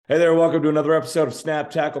Hey there, welcome to another episode of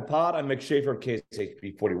Snap Tackle Pod. I'm Mick Schaefer of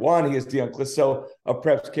KSHP 41. He is Dion Clisso of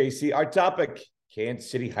Preps KC. Our topic,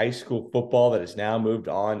 Kansas City high school football that has now moved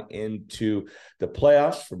on into the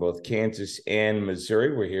playoffs for both Kansas and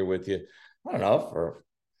Missouri. We're here with you, I don't know, for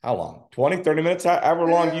how long? 20, 30 minutes? However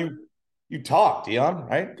long you talk, Dion,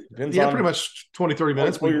 right? Depends on pretty much 20, 30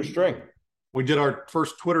 minutes. Pull your string. We did our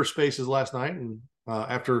first Twitter spaces last night, and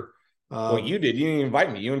after well, you did. You didn't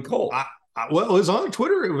invite me. You and Cole. Well, it was on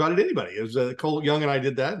Twitter. It invited anybody. It was Cole Young and I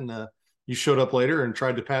did that, and you showed up later and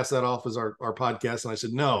tried to pass that off as our podcast. And I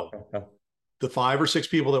said, no, the 5 or 6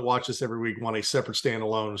 people that watch this every week want a separate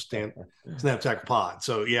standalone Snap Tackle Pod.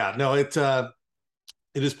 So yeah, no, it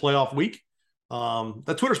is playoff week.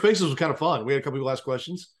 That Twitter Spaces was kind of fun. We had a couple people ask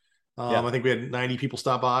questions. I think we had 90 people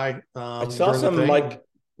stop by. I saw some like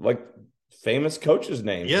famous coaches'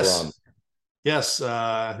 names. Yes, yes.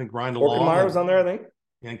 I think Ryan DeLong. Korkemeyer was on there, I think.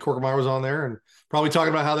 And Korkemeyer was on there, and probably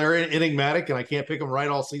talking about how they're enigmatic, and I can't pick them right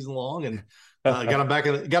all season long. And got them back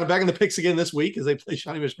in the picks again this week as they play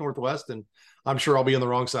Shawnee Mission Northwest, and I'm sure I'll be on the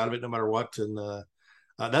wrong side of it no matter what. And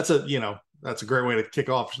that's a great way to kick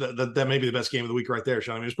off. That may be the best game of the week right there.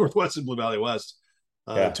 Shawnee Mission Northwest and Blue Valley West,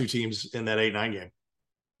 2 teams in that 8-9 game.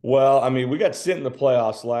 Well, I mean, we got sent in the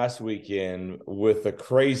playoffs last weekend with a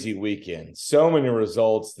crazy weekend. So many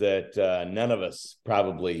results that none of us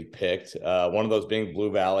probably picked. One of those being Blue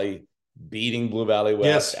Valley beating Blue Valley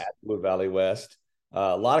West at Blue Valley West.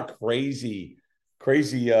 A lot of crazy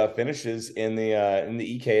finishes in the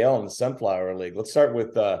EKL and the Sunflower League. Let's start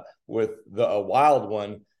with a wild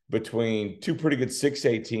one between 2 pretty good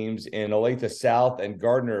 6A teams in Olathe South and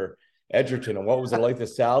Gardner Edgerton. And what was Olathe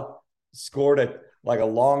South? Scored a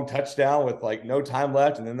long touchdown with no time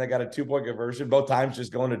left, and then they got a 2-point conversion, both times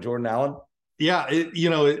just going to Jordan Allen. Yeah,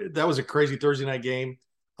 that was a crazy Thursday night game.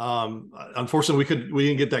 Unfortunately, we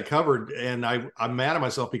didn't get that covered, and I'm mad at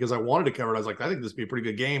myself because I wanted to cover it. I was like, I think this would be a pretty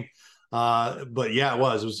good game. But yeah, it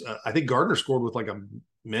was. I think Gardner scored with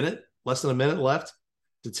less than a minute left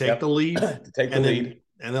to take the lead. And then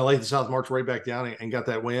Olathe South marched right back down and got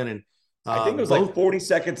that win. And I think it was 40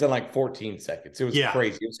 seconds and 14 seconds. It was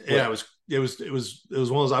crazy. It was quick. It was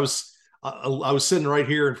one of those. I was sitting right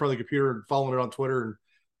here in front of the computer and following it on Twitter,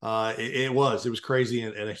 and it was crazy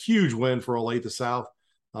and a huge win for Olathe South.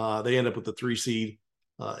 They end up with the 3 seed,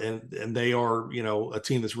 and they are a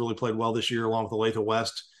team that's really played well this year, along with Olathe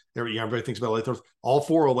West. Everybody thinks about Olathe North. All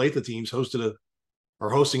 4 Olathe teams are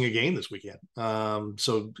hosting a game this weekend.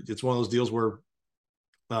 So it's one of those deals where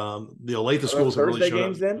the Olathe schools have really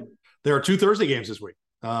showed up. Then? There are 2 Thursday games this week.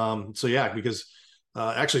 So yeah, because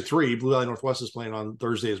actually 3. Blue Valley Northwest is playing on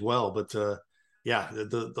Thursday as well. But the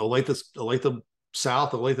Olathe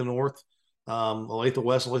South, Olathe North, Olathe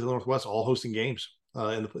West, Olathe Northwest, all hosting games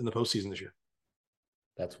in the postseason this year.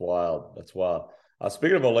 That's wild.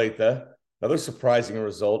 Speaking of Olathe, another surprising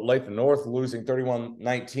result: Olathe North losing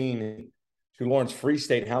 31-19 to Lawrence Free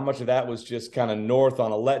State. How much of that was just kind of North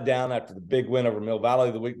on a letdown after the big win over Mill Valley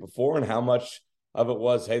the week before, and how much of it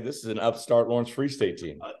was, hey, this is an upstart Lawrence Free State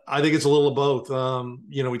team? I think it's a little of both.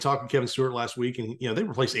 We talked to Kevin Stewart last week, and they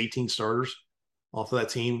replaced 18 starters off of that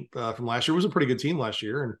team from last year. It was a pretty good team last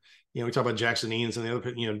year, and we talked about Jackson Eanes and the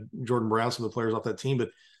other, Jordan Brown, some of the players off that team. But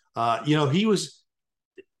I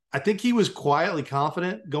think he was quietly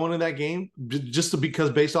confident going into that game, just because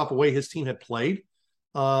based off the way his team had played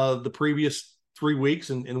the previous 3 weeks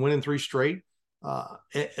and winning 3 straight.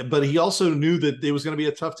 But he also knew that it was going to be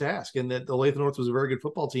a tough task, and that Olathe North was a very good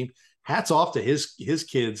football team. Hats off to his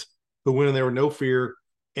kids who went in there with no fear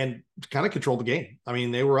and kind of controlled the game. I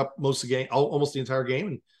mean, they were up most of the game, almost the entire game,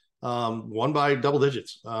 and won by double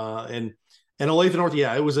digits. And Olathe North,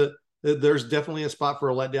 there's definitely a spot for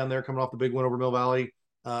a letdown there coming off the big win over Mill Valley,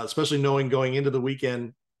 especially knowing going into the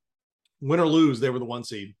weekend, win or lose, they were the 1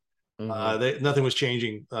 seed. Mm-hmm. Nothing was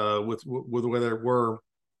changing with where they were.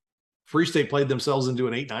 Free State played themselves into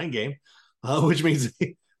an 8-9 game, which means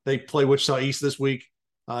they play Wichita East this week.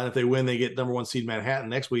 And if they win, they get number 1 seed Manhattan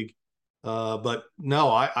next week. But no,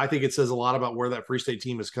 I think it says a lot about where that Free State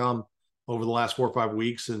team has come over the last 4 or 5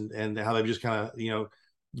 weeks, and how they've just kind of,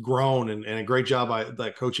 grown, and a great job by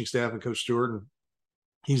that coaching staff and Coach Stewart. And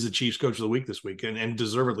he's the Chiefs Coach of the Week this week, and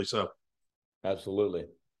deservedly so. Absolutely.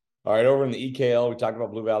 All right, over in the EKL, we talked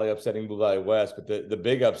about Blue Valley upsetting Blue Valley West, but the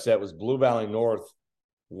big upset was Blue Valley North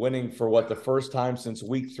winning for the first time since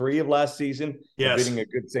week 3 of last season, beating a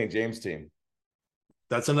good St. James team.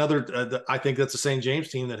 That's another. I think that's the St. James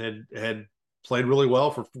team that had played really well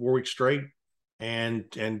for 4 weeks straight, and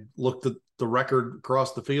looked at the record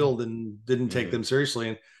across the field and didn't take them seriously.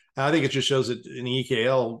 And I think it just shows that in the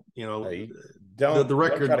EKL, Don't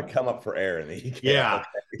record. try to come up for air in the EKL. Yeah,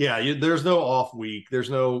 Okay? yeah. There's no off week. There's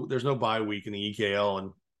no bye week in the EKL,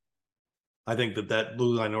 and I think that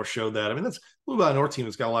Blue Line North showed that. I mean, that's Blue Line North team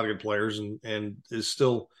that's got a lot of good players and is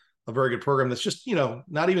still a very good program. That's just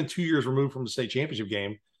not even 2 years removed from the state championship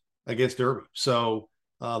game against Derby. So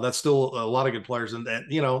that's still a lot of good players, and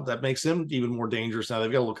that makes them even more dangerous now.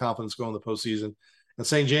 They've got a little confidence going in the postseason. And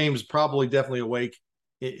St. James probably definitely awake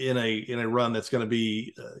in a run that's going to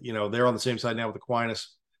be they're on the same side now with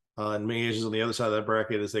Aquinas, and Miege is on the other side of that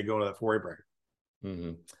bracket as they go into that 4A bracket.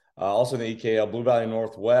 Mm-hmm. Also in the EKL, Blue Valley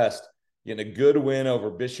Northwest getting a good win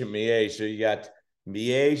over Bishop Miege. So you got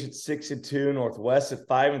Miege at 6-2, Northwest at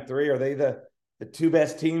 5-3. Are they the two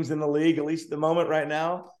best teams in the league, at least at the moment right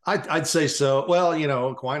now? I'd say so. Well,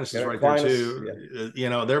 Aquinas is right there too.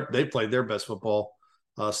 Yeah. They've played their best football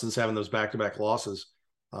since having those back-to-back losses.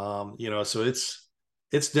 So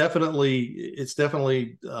it's definitely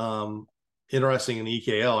interesting in the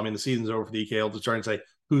EKL. I mean, the season's over for the EKL to try and say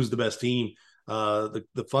who's the best team.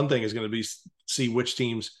 The fun thing is going to be see which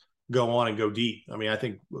teams go on and go deep. I mean, I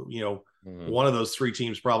think one of those three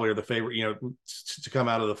teams probably are the favorite, to come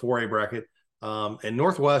out of the 4A bracket. And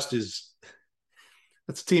Northwest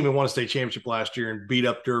that's a team that won a state championship last year and beat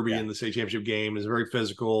up Derby in the state championship game. Is very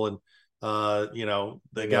physical, and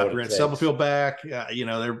they got Grant Stubblefield back.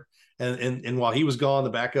 They're and while he was gone, the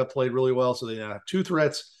backup played really well. So they now have two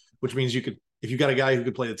threats, which means if you got a guy who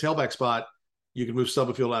could play the tailback spot, you can move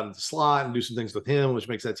Stubblefield out of the slot and do some things with him, which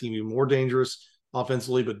makes that team even more dangerous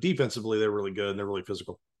offensively. But defensively, they're really good and they're really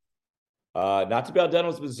physical. Not to be outdone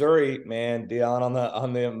with Missouri, man. Dion,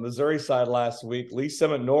 on the Missouri side last week, Lee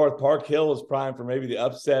Summit North, Park Hill was primed for maybe the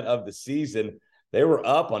upset of the season. They were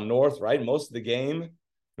up on North, right? Most of the game.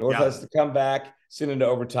 North has to come back, send into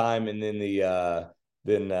overtime, and then the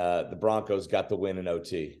Broncos got the win in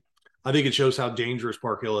OT. I think it shows how dangerous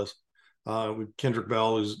Park Hill is. With Kendrick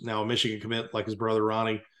Bell, who's now a Michigan commit, like his brother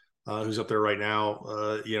Ronnie, who's up there right now.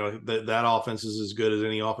 That offense is as good as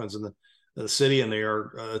any offense in the city, and they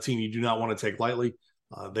are a team you do not want to take lightly.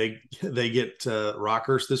 They get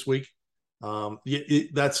Rockhurst this week.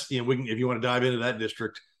 That's if you want to dive into that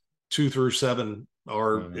district, 2 through 7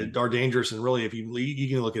 are dangerous, and really if you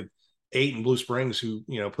can look at 8 in Blue Springs, who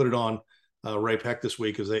put it on Ray Peck this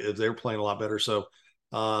week because they're playing a lot better. So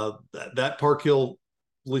that Park Hill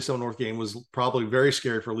Lee Summit North game was probably very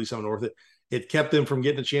scary for Lee Summit North. It kept them from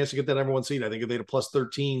getting a chance to get that number 1 seed. I think if they had a plus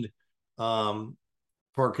 13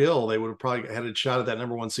 Park Hill, they would have probably had a shot at that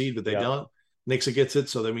number 1 seed, but they don't. Nixa gets it,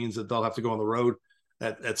 so that means that they'll have to go on the road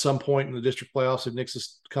at some point in the district playoffs if Nixa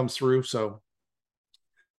comes through. So,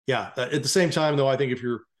 at the same time, though, I think if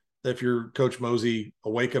you're Coach Mosey, a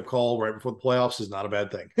wake up call right before the playoffs is not a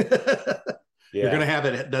bad thing. You're going to have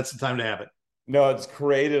it. That's the time to have it. No, it's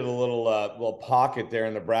created a little pocket there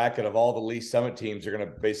in the bracket of all the Lee Summit teams are going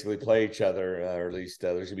to basically play each other, or at least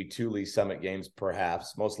there's going to be 2 Lee Summit games,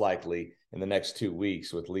 perhaps, most likely in the next 2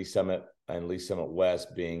 weeks, with Lee Summit and Lee Summit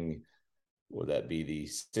West being, would that be the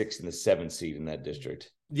 6th and the 7th seed in that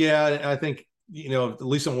district? Yeah, I think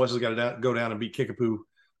Lee Summit West has got to go down and beat Kickapoo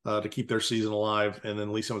to keep their season alive, and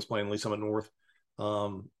then Lee Summit's playing Lee Summit North.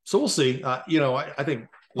 So we'll see. I think.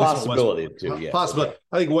 Possibility too, yes. Possibility. Okay.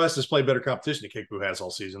 I think West has played better competition than Kickapoo has all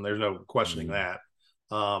season. There's no questioning that.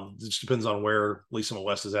 It just depends on where Lee Summit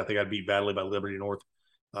West is at. They got beat badly by Liberty North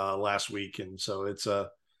last week, and so it's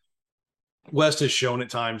West has shown at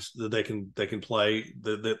times that they can play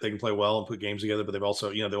that they can play well and put games together, but they've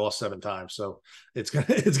also they lost 7 times, so it's gonna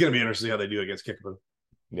be interesting how they do against Kickapoo.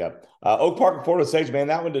 Yeah. Oak Park and Fort Osage, man,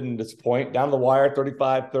 that one didn't disappoint. Down the wire,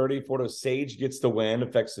 35-30. Fort Osage gets the win,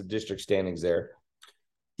 affects the district standings there.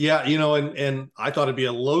 Yeah, and I thought it'd be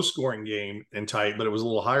a low-scoring game and tight, but it was a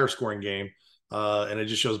little higher-scoring game, and it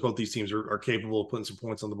just shows both these teams are capable of putting some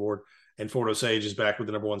points on the board. And Fort Osage is back with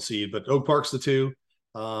the number 1 seed, but Oak Park's the 2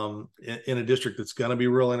 in a district that's going to be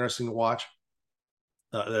real interesting to watch.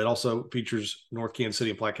 That also features North Kansas City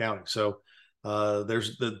and Platte County, so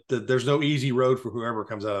there's no easy road for whoever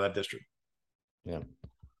comes out of that district. Yeah.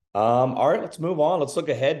 All right, let's move on. Let's look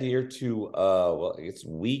ahead here to it's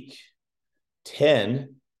week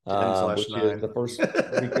 10. Which is the first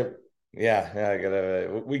week of, I got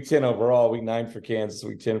a week 10 overall, week 9 for Kansas,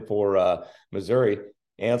 week 10 for Missouri.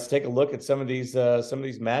 And let's take a look at some of these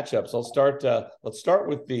matchups. Let's start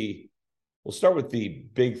with the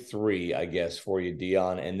big 3, I guess, for you,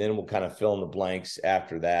 Dion, and then we'll kind of fill in the blanks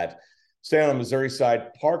after that. Staying on the Missouri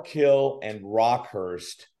side, Park Hill and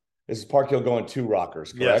Rockhurst. This is Park Hill going to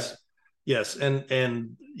Rockhurst, correct? Yes.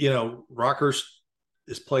 And Rockhurst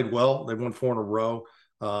has played well. They've won 4 in a row.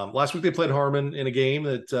 Last week they played Harmon in a game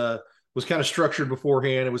that was kind of structured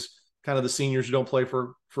beforehand. It was kind of the seniors who don't play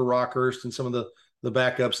for Rockhurst and some of the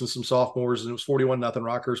backups and some sophomores, and it was 41-0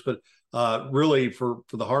 Rockhurst. But really for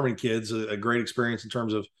the Harmon kids, a great experience in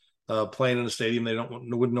terms of playing in a stadium they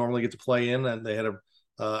wouldn't normally get to play in, and they had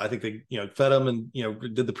I think they fed them and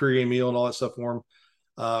did the pregame meal and all that stuff for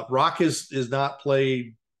them. Rock is not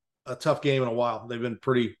played a tough game in a while. They've been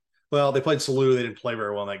pretty well. They played Saluda. They didn't play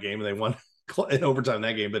very well in that game, and they won in overtime in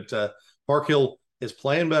that game. But Park Hill is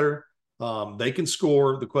playing better. They can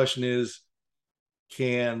score. The question is,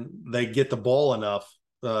 can they get the ball enough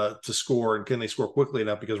to score, and can they score quickly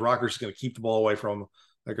enough? Because Rockhurst is going to keep the ball away from them.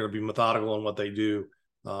 They're going to be methodical in what they do.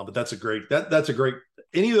 But that's a great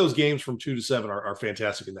any of those games from 2 to 7 are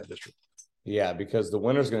fantastic in that district. Yeah, because the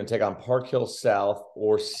winner is going to take on Park Hill South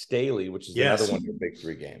or Staley, which is another one of your big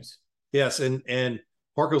 3 games. Yes, and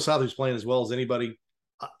Park Hill South is playing as well as anybody.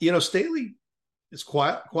 Staley is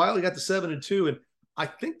quietly got to 7-2, and I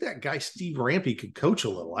think that guy Steve Rampy could coach a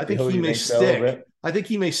little. I think he may stick. I think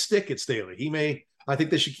he may stick at Staley. I think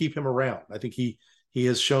they should keep him around. I think he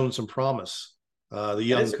has shown some promise. The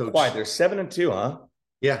young coach. Quiet. They're 7-2, huh?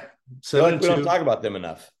 Yeah, 7-2. We don't talk about them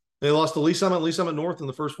enough. They lost to Lee Summit North in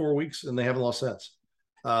the first 4 weeks, and they haven't lost since.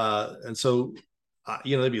 And so,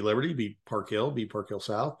 they beat Liberty, beat Park Hill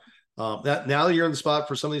South. Now you're in the spot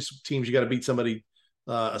for some of these teams. You got to beat somebody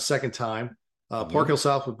a second time. Park Hill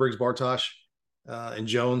South with Briggs Bartosh and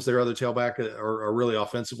Jones, their other tailback, are really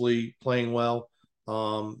offensively playing well.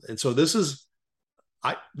 And so this is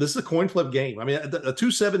a coin flip game. I mean, a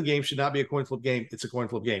 2-7 game should not be a coin flip game. It's a coin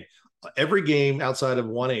flip game. Every game outside of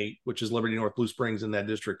 1-8, which is Liberty North Blue Springs in that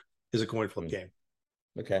district, is a coin flip game.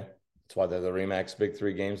 Okay. That's why they're the Remax Big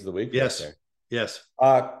 3 games of the week. Yes. Right there.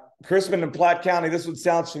 Yes. Crispin and Platte County. This one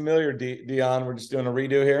sounds familiar, Dion. We're just doing a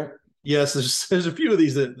redo here. Yes. There's a few of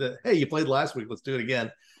these that hey, you played last week. Let's do it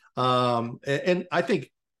again. And I think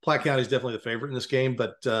Platte County is definitely the favorite in this game,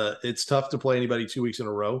 but it's tough to play anybody 2 weeks in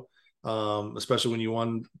a row, especially when you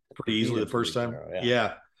won pretty easily the first time.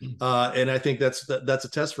 Yeah. And I think that's a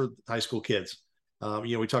test for high school kids.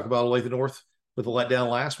 We talk about Olathe North with the letdown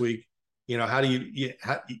last week. How do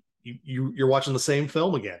you're watching the same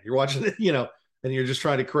film again? You're watching it, and you're just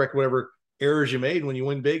trying to correct whatever errors you made. When you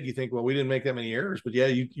win big, you think, well, we didn't make that many errors, but yeah,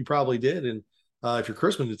 you probably did. And if you're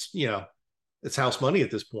Crispin, it's house money at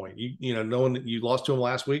this point. No one, you lost to them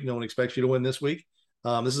last week. No one expects you to win this week.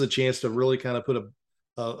 This is a chance to really kind of put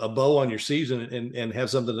a bow on your season and have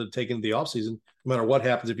something to take into the offseason, no matter what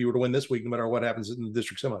happens. If you were to win this week, no matter what happens in the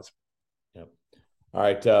district semis. Yep. All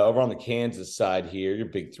right. Over on the Kansas side here, your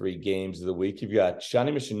big 3 games of the week, you've got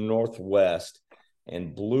Shawnee Mission Northwest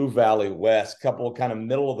and Blue Valley West, couple of kind of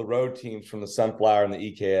middle of the road teams from the Sunflower and the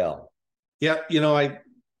EKL. Yeah.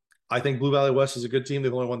 I think Blue Valley West is a good team.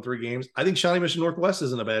 They've only won 3 games. I think Shawnee Mission Northwest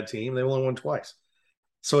isn't a bad team. They've only won twice.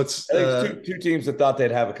 So it's two teams that thought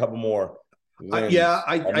they'd have a couple more. I think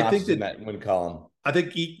that win column. I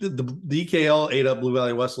think the EKL ate up Blue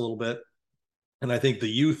Valley West a little bit, and I think the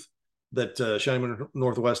youth that Shawnee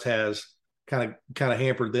Northwest has kind of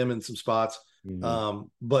hampered them in some spots. Mm-hmm.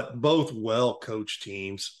 But both well coached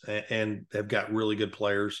teams and have got really good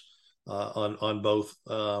players on both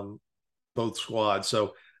squads.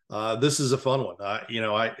 So this is a fun one.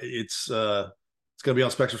 It's going to be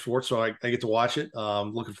on Spectrum Sports, so I get to watch it.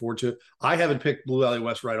 Looking forward to it. I haven't picked Blue Valley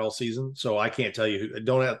West right all season, so I can't tell you.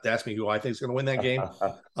 Don't have to ask me who I think is going to win that game.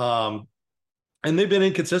 And they've been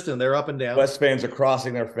inconsistent. They're up and down. West fans are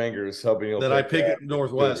crossing their fingers, hoping that I pick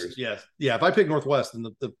Northwest. Yes, yeah. If I pick Northwest, then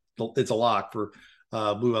it's a lock for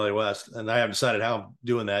Blue Valley West. And I haven't decided how I'm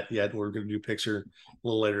doing that yet. We're going to do picks here a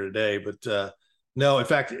little later today. But no, in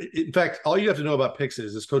fact, all you have to know about picks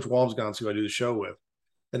is Coach Walmsgans, who I do the show with,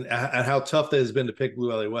 and how tough that has been to pick Blue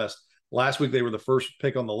Valley West. Last week, they were the first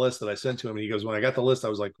pick on the list that I sent to him. And he goes, when I got the list, I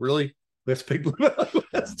was like, really? We have to pick Blue Valley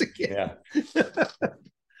West again? Yeah.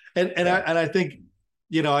 And I think,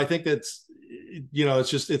 I think that's,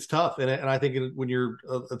 it's tough. And I think when you're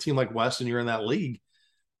a team like West and you're in that league,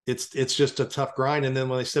 it's just a tough grind. And then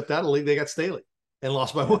when they stepped out of the league, they got Staley and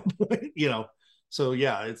lost by 1 point, So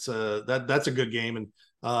yeah, it's that's a good game. And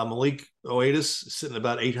Malik Oatis sitting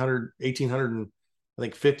about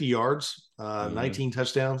 1,850 yards, 19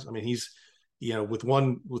 touchdowns. I mean, he's, with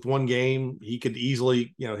one game, he could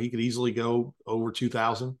easily go over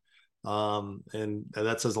 2,000. And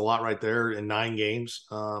that says a lot right there in 9 games.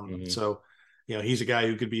 So, he's a guy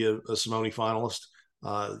who could be a Simone finalist,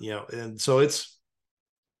 and so it's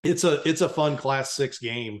a fun Class 6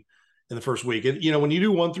 game in the first week. And, when you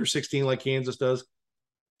do 1 through 16, like Kansas does,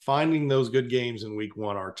 finding those good games in week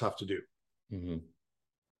 1 are tough to do. Mm-hmm.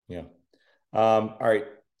 Yeah. All right.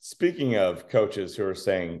 Speaking of coaches who are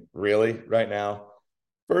saying really right now,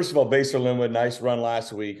 First of all, Baser Linwood, nice run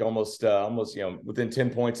last week, almost within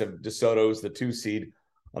 10 points of DeSoto's the 2 seed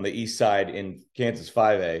on the east side in Kansas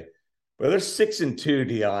 5A. But they're 6-2,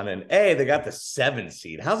 Dion, and A, they got the 7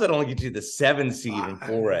 seed. How's that only get you the 7 seed in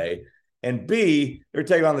 4A? And B, they're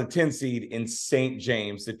taking on the 10 seed in St.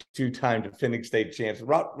 James, the 2-time defending state champs.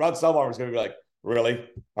 Rod Selbaum is going to be like, really?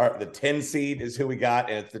 All right, the 10 seed is who we got,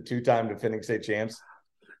 and it's the 2-time defending state champs.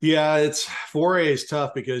 Yeah, it's 4A is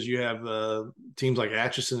tough because you have teams like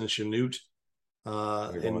Atchison and Chanute,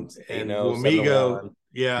 and Wamego.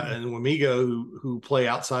 Yeah, and Wamego who play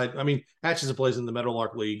outside. I mean, Atchison plays in the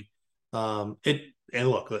Meadowlark League. And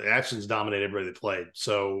look, Atchison's dominated everybody that played.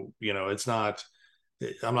 So it's not.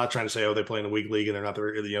 I'm not trying to say they play in the weak league and they're not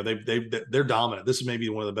there. They're dominant. This is maybe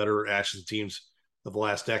one of the better Atchison teams of the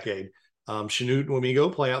last decade. Chanute and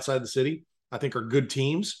Wamego play outside the city. I think are good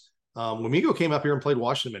teams. Wamego came up here and played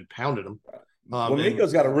Washington and pounded them.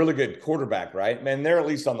 Wamego's got a really good quarterback, right? Man, they're at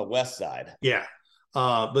least on the west side. Yeah.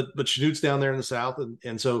 But Chanute's down there in the south.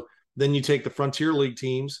 And so then you take the Frontier League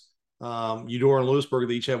teams, Eudora and Lewisburg,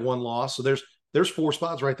 they each have 1 loss. So there's 4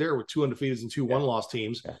 spots right there with 2 undefeated and 2 one-loss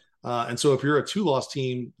teams. Yeah. And so if you're a 2-loss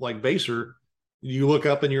team like Baser, you look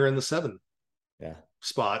up and you're in the 7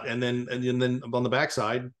 spot. And then on the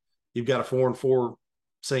backside, you've got a 4-4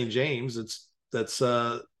 St. James that's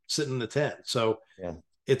sitting in the 10. So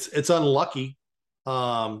it's unlucky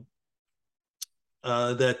that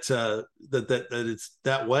it's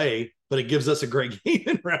that way, but it gives us a great game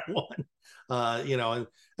in round 1. I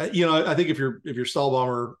think if you're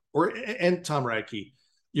Stahlbomber and Tom Radke,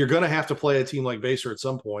 you're going to have to play a team like Baser at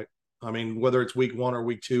some point. I mean, whether it's week 1 or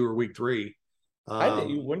week 2 or week 3.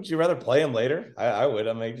 Wouldn't you rather play them later? I would.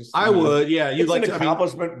 I mean, would. Yeah, you'd like an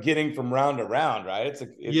accomplishment getting from round to round, right?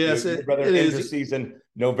 You'd rather end your season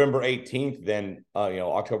November 18th than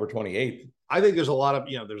October 28th. I think there's a lot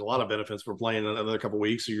of benefits for playing another couple of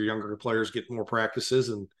weeks, so your younger players get more practices,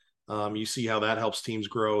 and you see how that helps teams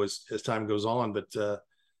grow as time goes on. But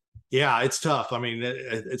it's tough. I mean,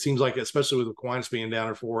 it seems like, especially with Aquinas being down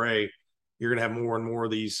in 4A, you're going to have more and more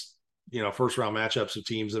of these first round matchups of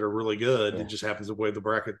teams that are really good. It just happens the way the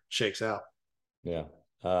bracket shakes out. Yeah.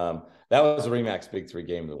 That was a Remax Big 3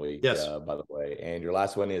 game of the week, yes. By the way. And your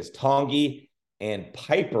last one is Tongi and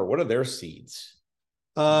Piper. What are their seeds?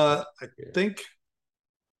 I think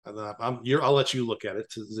I'll let you look at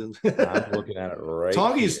it. I'm looking at it right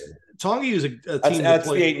Tongi is a team that's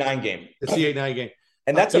the 8-9 game. It's the 8-9 game.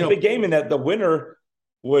 And that's a big game in that the winner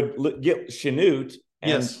would get Chanute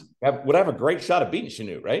and would have a great shot at beating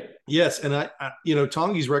Chanute, right? Yes. And I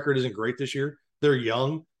Tongi's record isn't great this year. They're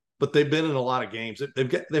young, but they've been in a lot of games.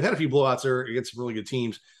 They've had a few blowouts there against some really good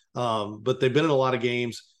teams. But they've been in a lot of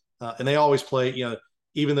games, and they always play,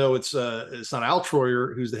 even though it's not Al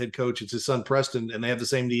Troyer who's the head coach, it's his son Preston, and they have the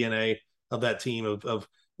same DNA of that team of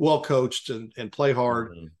well coached and play hard.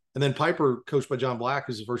 Mm-hmm. And then Piper, coached by John Black,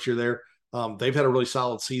 who's the first year there. They've had a really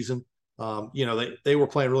solid season. They were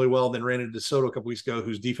playing really well, then ran into DeSoto a couple weeks ago,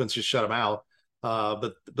 whose defense just shut them out.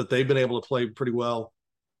 But they've been able to play pretty well.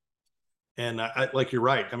 And I like, you're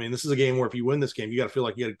right. I mean, this is a game where if you win this game, you got to feel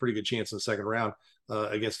like you had a pretty good chance in the second round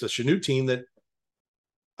against a Chanute team that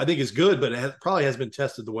I think is good, but it probably has been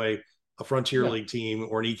tested the way a Frontier League team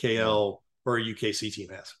or an EKL or a UKC team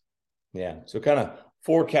has. Yeah. So kind of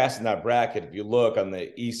forecasting that bracket, if you look on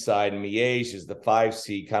the east side, Miege is the 5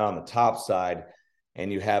 seed kind of on the top side,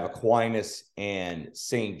 and you have Aquinas and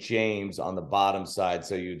St. James on the bottom side.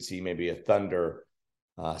 So you'd see maybe a Thunder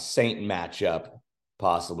Saint matchup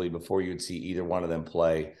possibly before you'd see either one of them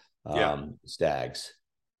play Stags.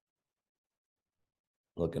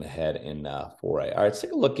 Looking ahead in 4A. All right, let's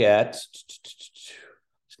take a look at, just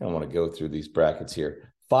kind of want to go through these brackets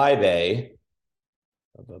here. 5A.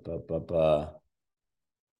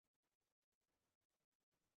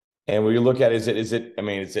 And when you look at, is it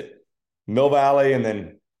Mill Valley and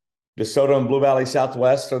then DeSoto and Blue Valley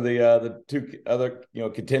Southwest are the 2 other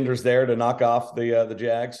contenders there to knock off the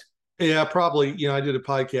Jags? Yeah, probably. I did a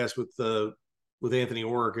podcast with Anthony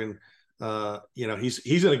Orrick, and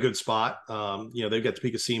he's in a good spot. They've got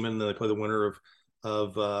Topeka Seaman, and they play the winner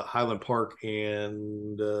of Highland Park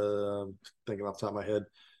and thinking off the top of my head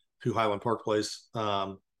who Highland Park plays.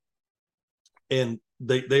 And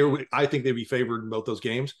I think they'd be favored in both those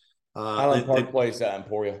games. Highland Park plays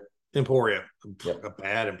Emporia. A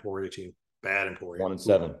bad Emporia team.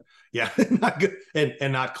 1-7. Yeah, not good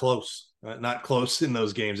and not close. Not close in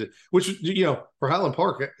those games. Which for Highland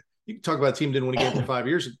Park, you can talk about a team didn't win a game for 5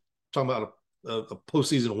 years. Talking about a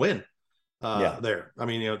postseason win there. I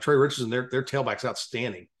mean, Trey Richardson, their tailback's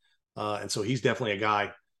outstanding, and so he's definitely a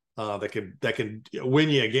guy that can win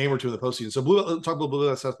you a game or two in the postseason. So talk about Blue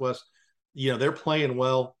Valley Southwest. they're playing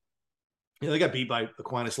well. They got beat by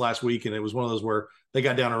Aquinas last week, and it was one of those where they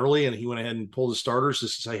got down early, and he went ahead and pulled his starters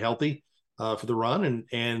just to stay healthy for the run,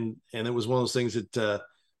 and it was one of those things that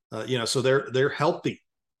so they're healthy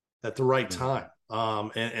at the right time,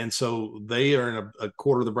 and so they are in a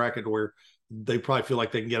quarter of the bracket where they probably feel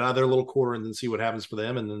like they can get out of their little quarter and then see what happens for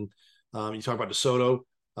them, and then you talk about DeSoto,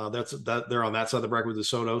 they're on that side of the bracket with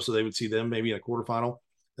DeSoto, so they would see them maybe in a quarterfinal,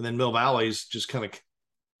 and then Mill Valley's just kind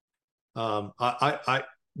of I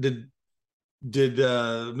did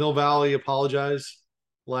Mill Valley apologize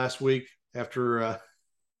last week after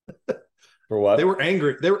for what? They were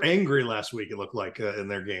angry. They were angry last week, it looked like, in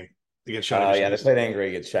their game against Shawnee Mission East. They played angry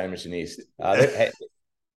against Shawnee Mission East.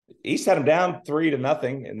 East had them down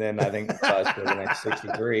 3-0, and then I think scored the next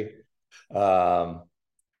 63. And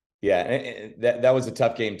that was a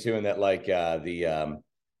tough game too, and that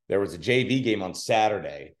there was a JV game on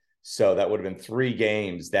Saturday, so that would have been 3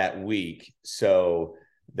 games that week. So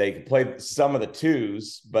they could play some of the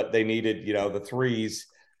 2s, but they needed, the 3s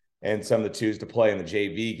and some of the 2s to play in the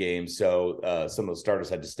JV game. So some of the starters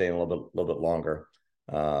had to stay in a little bit longer.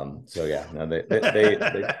 They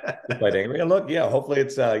played angry. And look, hopefully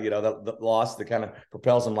it's the loss that kind of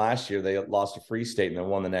propels them last year. They lost to Free State and then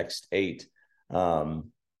won the next 8.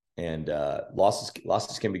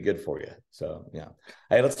 Losses can be good for you. So yeah.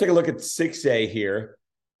 Hey, let's take a look at 6A here.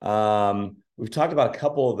 We've talked about a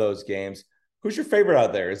couple of those games. Who's your favorite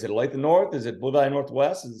out there? Is it Olathe North? Is it Blue Valley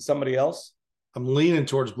Northwest? Is it somebody else? I'm leaning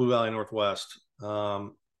towards Blue Valley Northwest.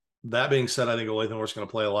 That being said, I think Olathe North is going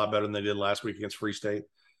to play a lot better than they did last week against Free State.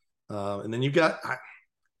 And then I'm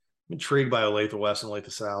intrigued by Olathe West and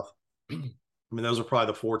Olathe South. I mean, those are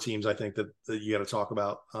probably the 4 teams I think that you got to talk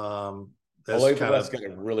about. Olathe West got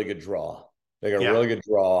a really good draw. They got a really good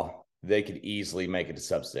draw. They could easily make it to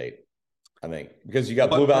Sub-State, I think, because you got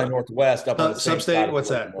Blue Valley Northwest up on the same Sub-State. side. What's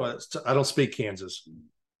that? I don't speak Kansas.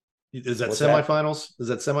 Is that semifinals? Is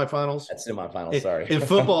that semifinals? That's semifinals. Sorry. In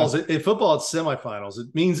football, it's semifinals.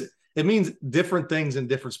 It means different things in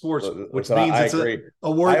different sports, which means it's a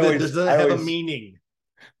word that doesn't have a meaning.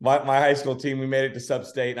 My high school team, we made it to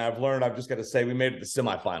Sub-State, and I've just got to say we made it to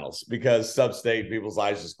semifinals, because Sub-State, people's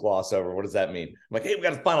eyes just gloss over. What does that mean? I'm like, hey, we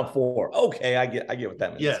got a Final Four. Okay, I get what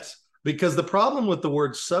that means. Yes, because the problem with the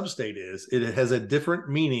word Sub-State is it has a different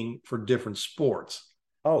meaning for different sports.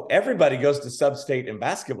 Oh, everybody goes to Sub-State in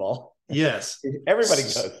basketball. Yes. Everybody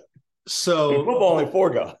goes. So in football, only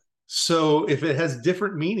 4 go. So if it has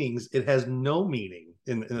different meanings, it has no meaning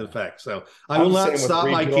in effect. So I will not stop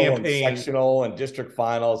my campaign. And sectional and district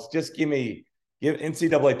finals. Just give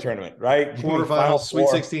NCAA tournament, right? Quarterfinals, Sweet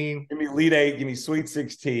 16. Give me Elite 8, give me Sweet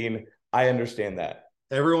 16. I understand that.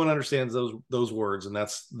 Everyone understands those words. And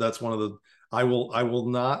that's one of the, I will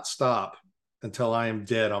not stop until I am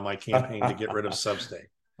dead on my campaign to get rid of Sub-State.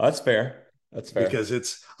 That's fair.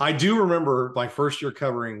 Because I do remember my first year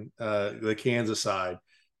covering the Kansas side,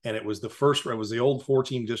 and it was the old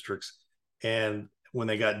 4-team districts. And when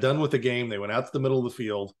they got done with the game, they went out to the middle of the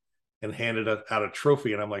field and handed out a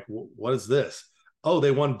trophy. And I'm like, what is this? Oh,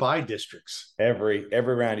 they won by districts. Every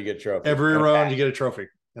round you get a trophy. Every round you get a trophy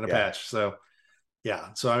and a patch. So yeah.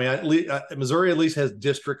 So I mean, Missouri at least has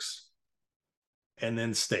districts and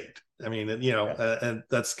then state. I mean, and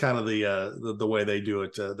that's kind of the way they do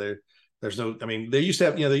it. There's no, I mean, they used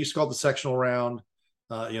to call it the sectional round.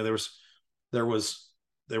 There was,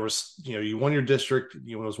 you won your district,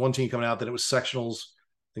 it was one team coming out, then it was sectionals,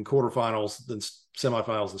 then quarterfinals, then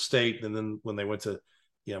semifinals, the state. And then when they went to,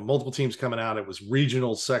 multiple teams coming out, it was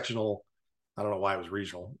regional, sectional. I don't know why it was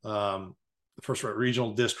regional. The first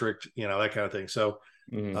regional district, that kind of thing. So,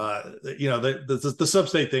 the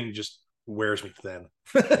Sub-State thing just wears me thin.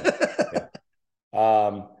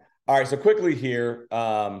 All right. So quickly here,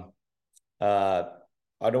 I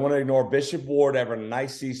don't want to ignore Bishop Ward having a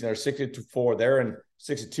nice season. They're 6-4. They're in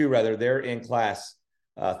 6-2 rather. They're in class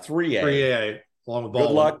 3A. 3A along with Baldwin.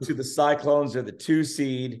 Good luck to the Cyclones. They're the 2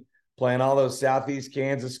 seed, playing all those Southeast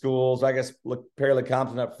Kansas schools. I guess Fairleigh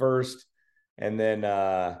Compton up first, and then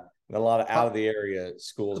a lot of out of the area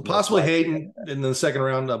schools. Possibly Hayden in the second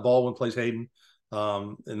round. Baldwin plays Hayden,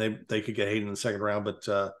 and they could get Hayden in the second round. But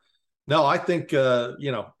no, I think we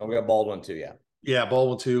got Baldwin too. Yeah. Yeah,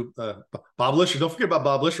 Baldwin too. Bob Lisher. Don't forget about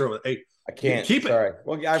Bob Lisher. Hey, I can't. Keep it. Sorry.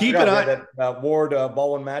 Well, I keep an eye that Ward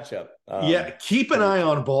Baldwin matchup. Keep an eye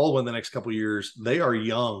on Baldwin the next couple of years. They are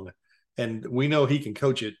young, and we know he can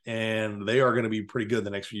coach it, and they are going to be pretty good the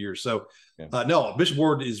next few years. So, no, Bishop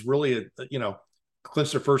Ward is really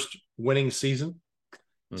clinched their first winning season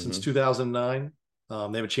since 2009. They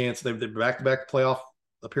have a chance. They're back-to-back playoff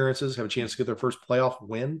appearances. Have a chance to get their first playoff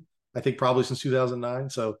win. I think probably since 2009.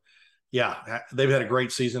 So. yeah, they've had a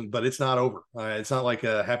great season, but it's not over. It's not like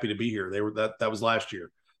happy to be here. They were that was last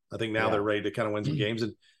year. I think now they're ready to kind of win some games,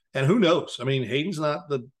 and who knows? I mean, Hayden's not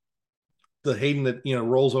the Hayden that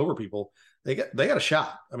rolls over people. They got a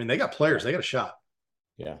shot. I mean, they got players. They got a shot.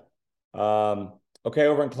 Yeah. Okay,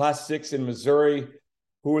 over in Class 6 in Missouri,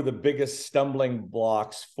 who are the biggest stumbling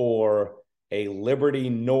blocks for a Liberty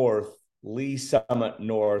North, Lee Summit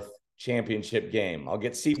North championship game? I'll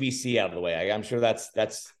get CBC out of the way. I'm sure that's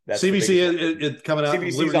CBC is coming out.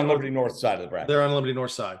 CBC's on Liberty North side of the bracket. They're on Liberty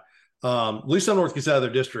North side. Lee Summit North gets out of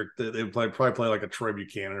their district. They probably play like a Troy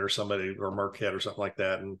Buchanan or somebody or Marquette or something like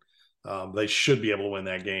that, and they should be able to win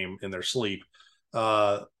that game in their sleep.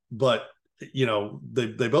 But they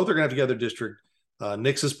both are going to have to get their district.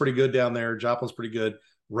 Nix is pretty good down there. Joplin's pretty good.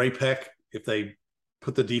 Ray Peck, if they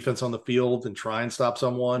put the defense on the field and try and stop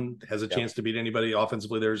someone, has a chance to beat anybody.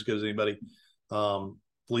 Offensively, they're as good as anybody. They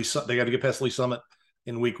got to get past Lee Summit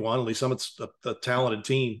in week 1. Lee Summit's a talented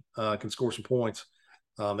team, can score some points.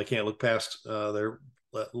 They can't look past their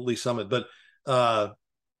Lee Summit. But on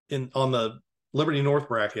the Liberty North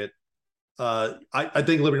bracket, I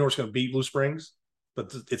think Liberty North's going to beat Blue Springs,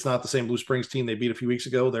 but it's not the same Blue Springs team they beat a few weeks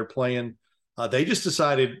ago. They're playing. They just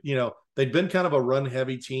decided, they'd been kind of a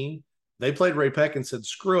run-heavy team. They played Ray Peck and said,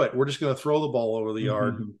 screw it. We're just going to throw the ball over the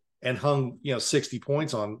yard and hung, 60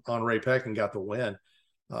 points on Ray Peck and got the win.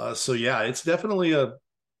 It's definitely a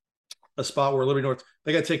spot where Liberty North,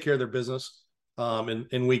 they got to take care of their business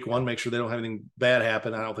in week 1, make sure they don't have anything bad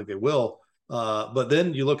happen. I don't think they will. But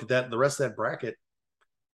then you look at that, the rest of that bracket,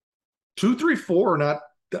 2, 3, 4 are not,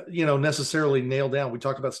 necessarily nailed down. We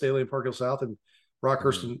talked about Staley and Park Hill South and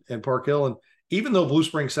Rockhurst and Park Hill. And even though Blue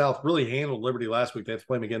Springs South really handled Liberty last week, they have to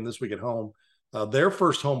play them again this week at home. Their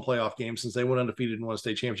first home playoff game since they went undefeated and won a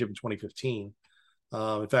state championship in 2015.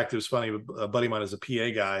 In fact, it was funny. A buddy of mine is a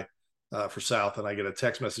PA guy for South, and I get a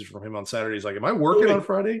text message from him on Saturday. He's like, "Am I working on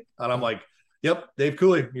Friday?" And I'm like, "Yep, Dave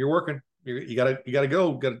Cooley, you're working. You gotta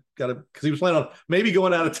go. Gotta because he was planning on maybe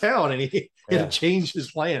going out of town, and he had to change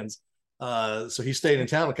his plans. So he stayed in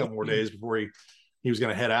town a couple more days before he was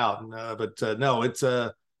going to head out. No, it's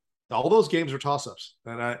all those games are toss-ups,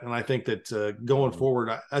 and I think that going forward,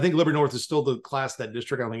 I think Liberty North is still the class of that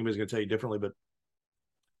district. I don't think anybody's going to tell you differently, but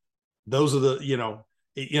those are the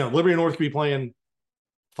Liberty North could be playing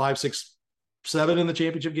 5, 6, 7 in the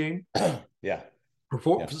championship game, or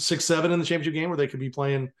 4, 6, 7 in the championship game, or they could be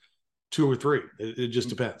playing 2 or 3. It just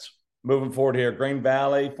depends. Moving forward here, Green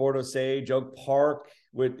Valley, Fort Osage, Oak Park.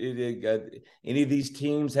 Would any of these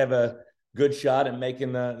teams have a good shot at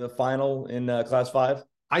making the final in Class 5?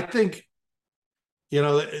 I think, they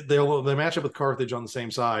match up with Carthage on the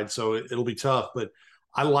same side, so it'll be tough. But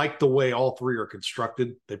I like the way all 3 are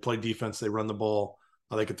constructed. They play defense, they run the ball,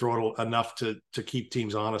 they can throw it enough to keep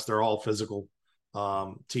teams honest. They're all physical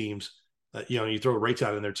teams. You throw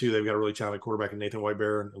Raytown in there too. They've got a really talented quarterback in Nathan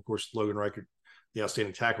Whitebear, and of course Logan Reichert, the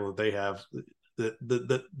outstanding tackle that they have.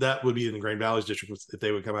 That would be in the Green Valley's district if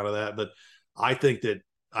they would come out of that. But I think that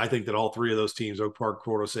all 3 of those teams, Oak Park,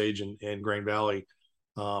 Fort Osage, and Green Valley,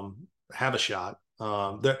 have a shot.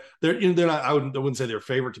 They're not. I wouldn't say they're a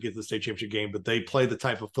favorite to get to the state championship game, but they play the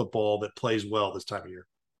type of football that plays well this time of year.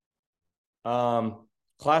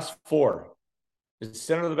 Class 4, is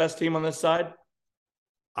Center the best team on this side?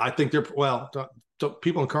 I think they're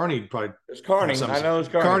people in Kearney probably. There's Kearney. I know it's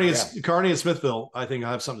Kearney. Kearney and Smithville. I think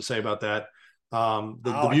I have something to say about that.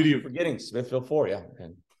 The beauty of forgetting Smithville 4,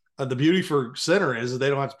 the beauty for Center is that they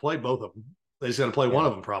don't have to play both of them. They just got to play one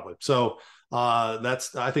of them probably. So I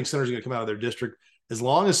think Center's going to come out of their district as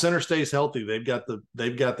long as Center stays healthy. They've got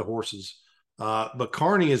the horses. But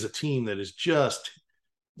Kearney is a team that is just,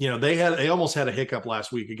 they almost had a hiccup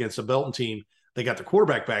last week against a Belton team. They got their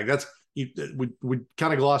quarterback back. We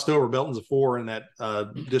kind of glossed over Belton's a 4 in that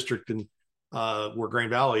district, and where Green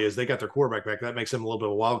Valley is, they got their quarterback back. That makes them a little bit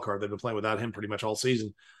of a wild card. They've been playing without him pretty much all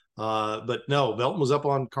season. But no, Belton was up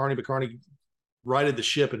on Kearney, but Kearney righted the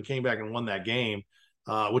ship and came back and won that game,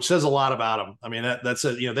 which says a lot about them. I mean, that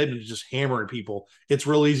says, they've been just hammering people. It's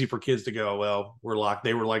real easy for kids to go, well, we're locked.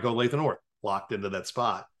 They were like, Olathe North, locked into that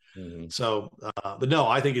spot. Mm-hmm. So, but no,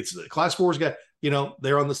 I think it's Class 4's got,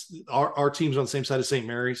 they're on this, our team's on the same side as St.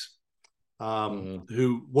 Mary's,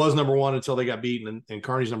 who was number 1 until they got beaten, and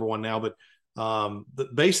Kearney's number 1 now. But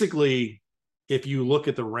basically, if you look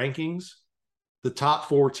at the rankings, the top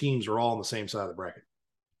 4 teams are all on the same side of the bracket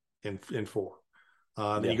in 4.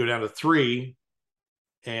 Then you go down to 3,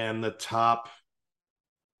 and the top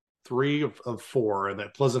 3 of 4, and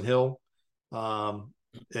that Pleasant Hill,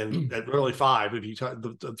 and at really 5. If you talk,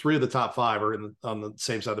 the 3 of the top 5 are on the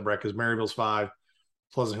same side of the bracket, because Maryville's 5,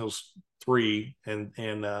 Pleasant Hill's 3, and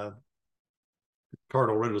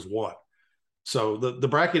Cardinal Ritter is 1. So the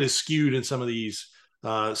bracket is skewed in some of these.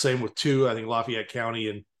 Same with 2. I think Lafayette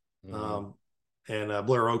County and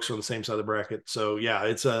Blair Oaks are on the same side of the bracket. So yeah,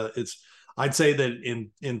 it's I'd say that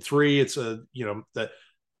in 3, it's that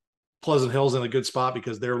Pleasant Hill's in a good spot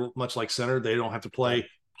because they're much like Center. They don't have to play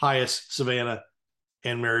Pius, Savannah,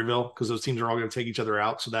 and Maryville because those teams are all going to take each other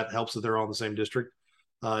out. So that helps that they're all in the same district.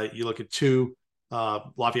 You look at 2,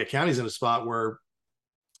 Lafayette County's in a spot where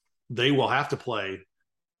they will have to play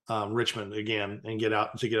Richmond again and get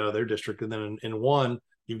out of their district. And then in 1,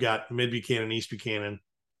 you've got Mid Buchanan, East Buchanan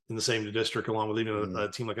in the same district, along with even a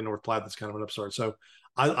team like a North Platte that's kind of an upstart. So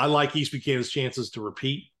I like East Buchanan's chances to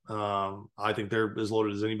repeat. I think they're as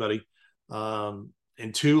loaded as anybody. And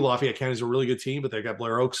 2, Lafayette County's a really good team, but they've got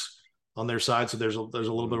Blair Oaks on their side, so there's a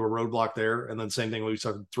little bit of a roadblock there. And then same thing we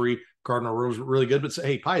talked 3, Cardinal Ritter was really good, but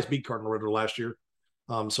hey, Pius beat Cardinal Ritter last year,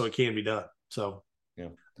 so it can be done. So yeah,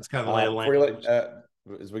 that's kind of the lay of the land.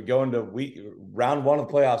 As we go into round 1 of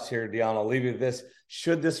the playoffs here, Dion, I'll leave you with this: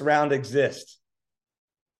 should this round exist?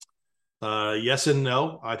 Yes and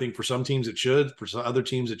no. I think for some teams it should. For some other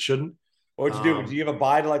teams it shouldn't. What would you do? Do you have a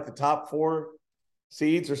bye to like the top 4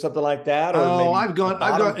 seeds or something like that? Or I've gone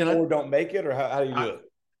 4 don't make it, or how do you do it?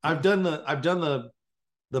 I've done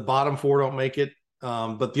the bottom 4 don't make it.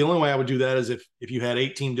 But the only way I would do that is if you had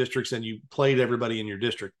 18 districts and you played everybody in your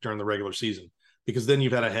district during the regular season, because then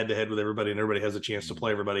you've had a head-to-head with everybody and everybody has a chance to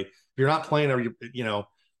play everybody. If you're not playing, I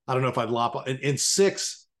don't know if I'd lop in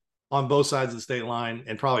 6 on both sides of the state line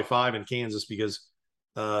and probably 5 in Kansas because,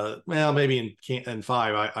 maybe in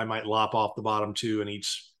 5 I might lop off the bottom 2 in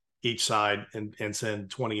each side and send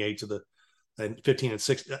 28 to the and 15 and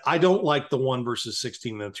 6. I don't like the 1 versus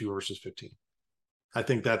 16 and the 2 versus 15. I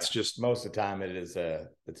think that's just most of the time it's a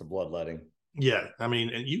bloodletting. Yeah, I mean,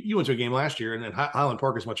 and you went to a game last year, and then Highland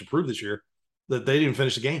Park is much improved this year that they didn't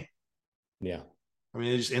finish the game. Yeah, I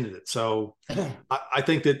mean, they just ended it. So I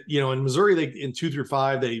think that in Missouri, in 2 through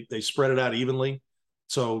 5, they spread it out evenly.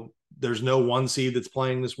 So there's no 1 seed that's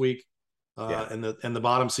playing this week, and the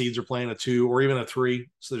bottom seeds are playing a 2 or even a 3.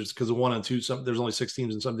 So there's because of 1 and 2, there's only 6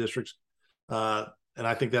 teams in some districts. And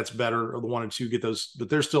I think that's better, or the 1 and 2 get those, but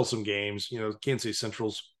there's still some games. Kansas City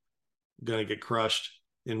Central's going to get crushed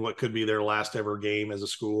in what could be their last ever game as a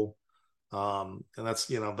school. And that's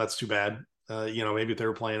too bad. Maybe if they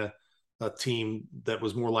were playing a team that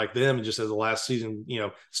was more like them and just as the last season,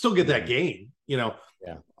 still get that game,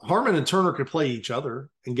 Harmon and Turner could play each other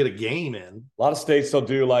and get a game in. A lot of states still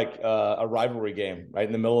do like a rivalry game right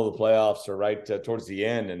in the middle of the playoffs or right towards the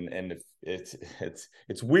end. And if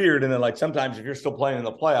it's weird. And then like sometimes if you're still playing in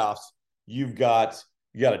the playoffs, you got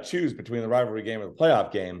to choose between the rivalry game or the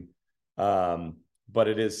playoff game. But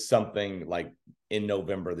it is something like in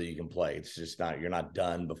November that you can play. It's just you're not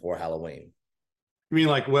done before Halloween. You mean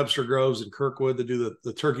like Webster Groves and Kirkwood that do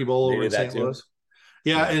the Turkey Bowl over in St. Louis?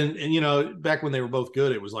 Yeah, and back when they were both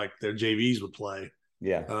good, it was like their JVs would play.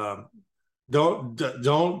 Yeah.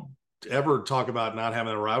 Don't ever talk about not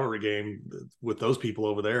having a rivalry game with those people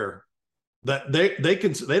over there. That they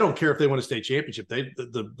don't care if they win a state championship.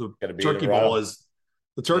 The Turkey Bowl is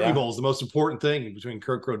the most important thing between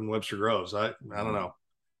Kirkwood and Webster Groves. I don't know.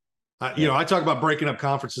 I talk about breaking up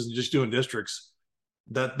conferences and just doing districts.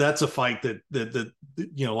 That's a fight that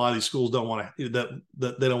a lot of these schools don't want to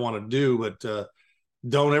that they don't want to do, but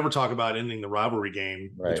don't ever talk about ending the rivalry game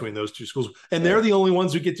between those 2 schools. And they're the only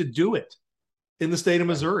ones who get to do it in the state of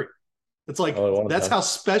Missouri. It's like that's how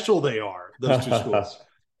special they are, those 2 schools.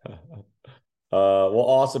 Well,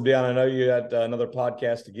 awesome, Dion. I know you had another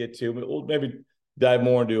podcast to get to, but we'll maybe dive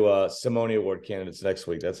more into Simone Award candidates next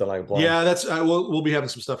week. That's like a plan. Yeah, that's we'll be having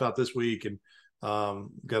some stuff out this week, and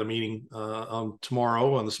got a meeting on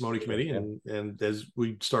tomorrow on the Simone committee, and as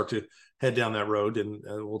we start to head down that road, and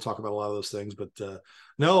we'll talk about a lot of those things. But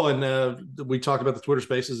we talked about the Twitter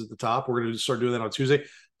Spaces at the top. We're going to start doing that on Tuesday.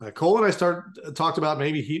 Cole and I talked about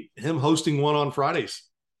maybe him hosting one on Fridays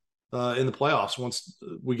in the playoffs once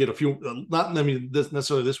we get a few. Not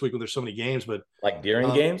necessarily this week when there's so many games, but like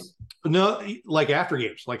during games. No, like after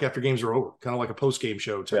games are over, kind of like a post game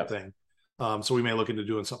show type thing. So we may look into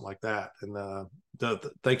doing something like that. And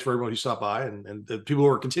thanks for everyone who stopped by and the people who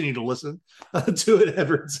are continuing to listen to it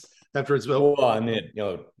after it's well, and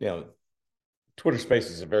Twitter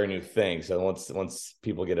Spaces is a very new thing. So once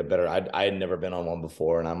people get it better, I had never been on one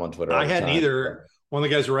before, and I'm on Twitter. I hadn't either. One of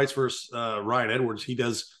the guys who writes for us, Ryan Edwards, he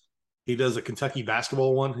does a Kentucky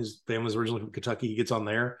basketball one. His family's originally from Kentucky. He gets on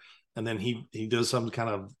there, and then he does some kind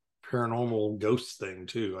of paranormal ghost thing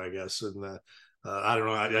too, I guess. And I don't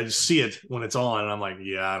know. I just see it when it's on, and I'm like,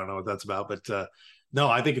 yeah, I don't know what that's about. But no,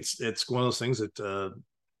 I think it's one of those things that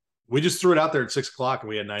we just threw it out there at 6:00, and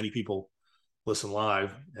we had 90 people listen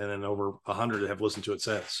live, and then over 100 have listened to it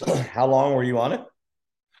since. So. How long were you on it?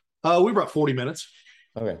 We were about 40 minutes.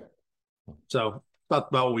 Okay. So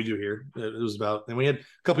about what we do here. It was about, and we had a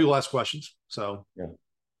couple people ask questions. So yeah,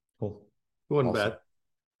 cool. It wasn't bad.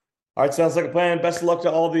 All right, sounds like a plan. Best of luck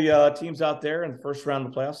to all the teams out there in the first round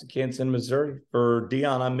of the playoffs in Kansas and Missouri. For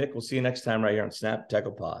Dion, I'm Mick. We'll see you next time right here on Snap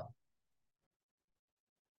Tackle Pod.